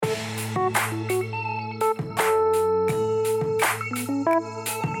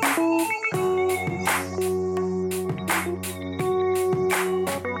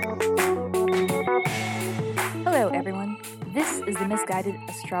Misguided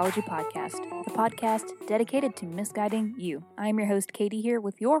Astrology Podcast, the podcast dedicated to misguiding you. I am your host, Katie, here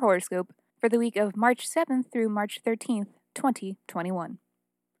with your horoscope for the week of March 7th through March 13th, 2021.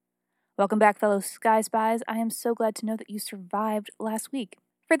 Welcome back, fellow Sky Spies. I am so glad to know that you survived last week.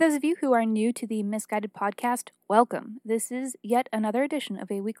 For those of you who are new to the Misguided Podcast, welcome. This is yet another edition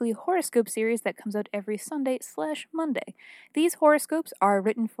of a weekly horoscope series that comes out every Sunday/Monday. These horoscopes are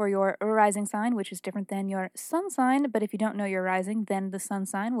written for your rising sign, which is different than your sun sign, but if you don't know your rising, then the sun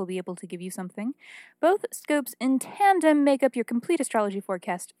sign will be able to give you something. Both scopes in tandem make up your complete astrology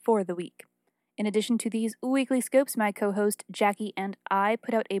forecast for the week. In addition to these weekly scopes, my co-host Jackie and I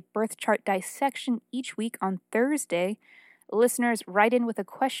put out a birth chart dissection each week on Thursday. Listeners write in with a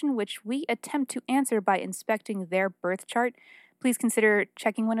question which we attempt to answer by inspecting their birth chart. Please consider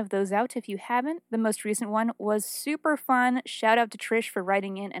checking one of those out if you haven't. The most recent one was super fun. Shout out to Trish for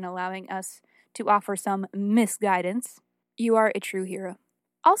writing in and allowing us to offer some misguidance. You are a true hero.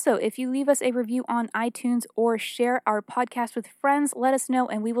 Also, if you leave us a review on iTunes or share our podcast with friends, let us know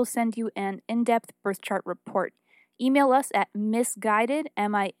and we will send you an in-depth birth chart report. Email us at misguided,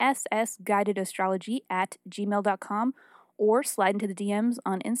 M-I-S-S, guidedastrology@gmail.com. Or slide into the DMs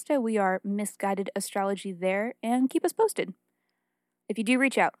on Insta. We are Misguided Astrology there, and keep us posted. If you do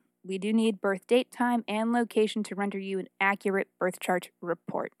reach out, we do need birth date, time, and location to render you an accurate birth chart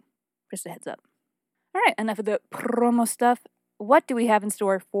report. Just a heads up. All right, enough of the promo stuff. What do we have in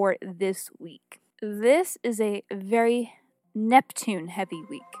store for this week? This is a very Neptune-heavy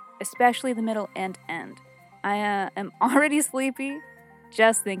week, especially the middle and end. I am already sleepy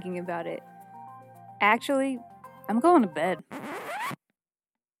just thinking about it. Actually, I'm going to bed.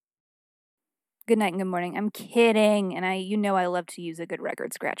 Good night and good morning. I'm kidding, and I love to use a good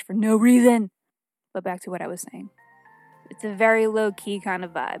record scratch for no reason. But back to what I was saying. It's a very low-key kind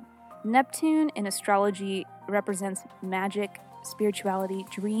of vibe. Neptune in astrology represents magic, spirituality,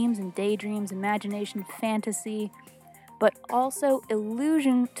 dreams and daydreams, imagination, fantasy, but also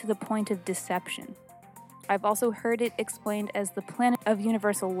illusion to the point of deception. I've also heard it explained as the planet of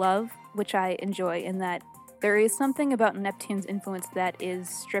universal love, which I enjoy in that there is something about Neptune's influence that is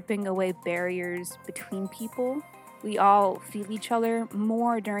stripping away barriers between people. We all feel each other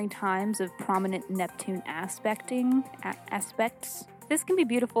more during times of prominent Neptune aspects. This can be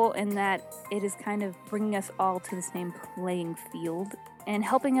beautiful in that it is kind of bringing us all to the same playing field and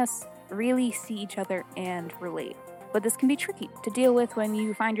helping us really see each other and relate. But this can be tricky to deal with when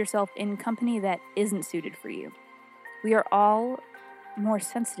you find yourself in company that isn't suited for you. We are all more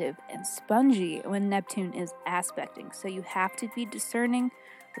sensitive and spongy when Neptune is aspecting, so you have to be discerning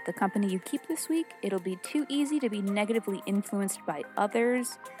with the company you keep this week. It'll be too easy to be negatively influenced by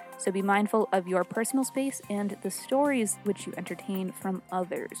others, so be mindful of your personal space and the stories which you entertain from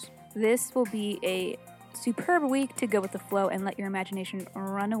others. This will be a superb week to go with the flow and let your imagination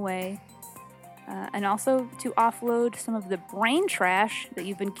run away, and also to offload some of the brain trash that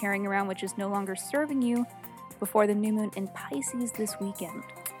you've been carrying around which is no longer serving you before the new moon in Pisces this weekend.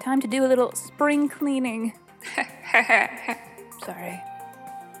 Time to do a little spring cleaning. Sorry.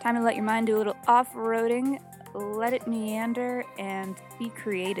 Time to let your mind do a little off-roading, let it meander, and be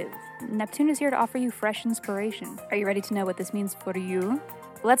creative. Neptune is here to offer you fresh inspiration. Are you ready to know what this means for you?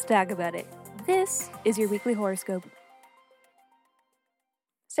 Let's talk about it. This is your weekly horoscope.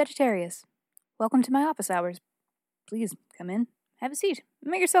 Sagittarius, welcome to my office hours. Please come in, have a seat,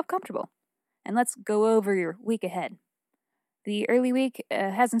 make yourself comfortable. And let's go over your week ahead. The early week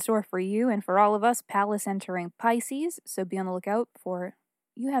has in store for you and for all of us Pallas entering Pisces, so be on the lookout for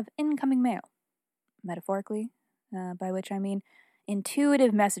you have incoming mail. Metaphorically, by which I mean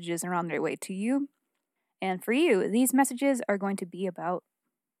intuitive messages are on their way to you. And for you, these messages are going to be about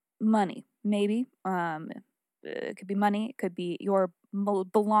money, maybe. It could be money, it could be your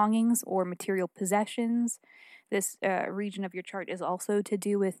belongings or material possessions. This region of your chart is also to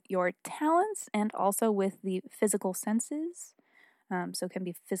do with your talents and also with the physical senses. So it can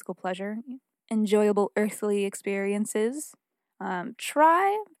be physical pleasure, enjoyable earthly experiences.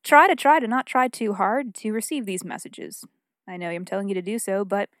 Try to not try too hard to receive these messages. I know I'm telling you to do so,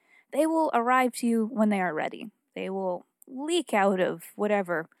 but they will arrive to you when they are ready. They will leak out of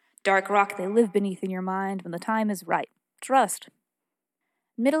whatever dark rock they live beneath in your mind when the time is right. Trust.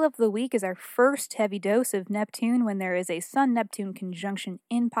 Middle of the week is our first heavy dose of Neptune when there is a Sun-Neptune conjunction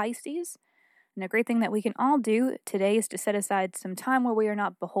in Pisces. And a great thing that we can all do today is to set aside some time where we are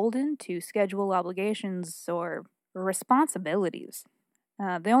not beholden to schedule obligations or responsibilities.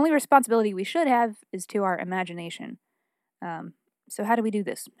 The only responsibility we should have is to our imagination. So how do we do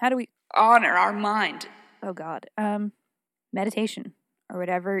this? How do we honor our mind? Oh God. Meditation, or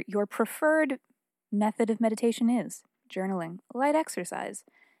whatever your preferred method of meditation is. journaling, light exercise,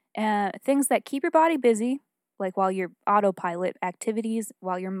 things that keep your body busy, like while you're autopilot activities,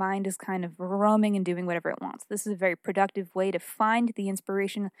 while your mind is kind of roaming and doing whatever it wants. This is a very productive way to find the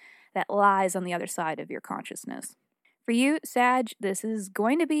inspiration that lies on the other side of your consciousness. For you, Sag, this is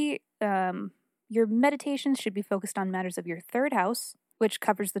going to be, your meditations should be focused on matters of your third house, which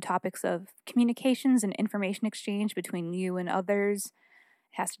covers the topics of communications and information exchange between you and others.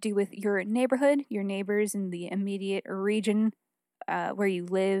 It has to do with your neighborhood, your neighbors in the immediate region where you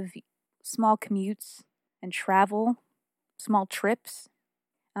live, small commutes and travel, small trips.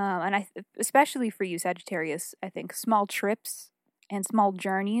 And especially for you, Sagittarius, I think small trips and small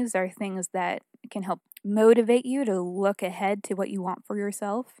journeys are things that can help motivate you to look ahead to what you want for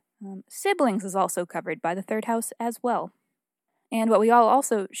yourself. Siblings is also covered by the third house as well. And what we all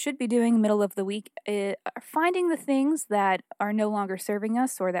also should be doing middle of the week is finding the things that are no longer serving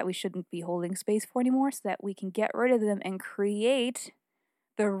us or that we shouldn't be holding space for anymore so that we can get rid of them and create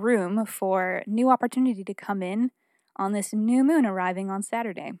the room for new opportunity to come in on this new moon arriving on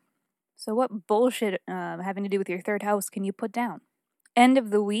Saturday. So what bullshit having to do with your third house can you put down? End of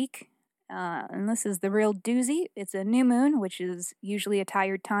the week, and this is the real doozy. It's a new moon, which is usually a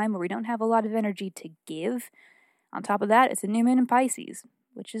tired time where we don't have a lot of energy to give. On top of that, it's a new moon in Pisces,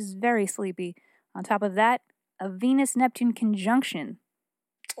 which is very sleepy. On top of that, a Venus-Neptune conjunction.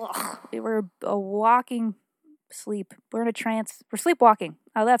 Ugh, we're a walking sleep. We're in a trance. We're sleepwalking.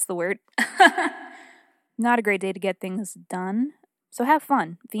 Oh, that's the word. Not a great day to get things done. So have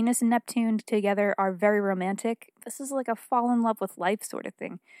fun. Venus and Neptune together are very romantic. This is like a fall in love with life sort of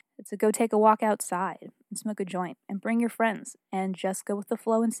thing. It's a go take a walk outside and smoke a joint and bring your friends and just go with the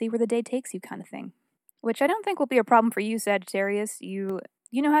flow and see where the day takes you kind of thing. Which I don't think will be a problem for you, Sagittarius. You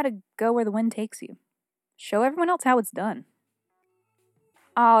know how to go where the wind takes you. Show everyone else how it's done.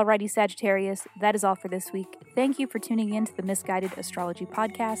 Alrighty, Sagittarius, that is all for this week. Thank you for tuning in to the Misguided Astrology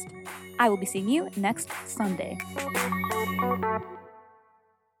Podcast. I will be seeing you next Sunday.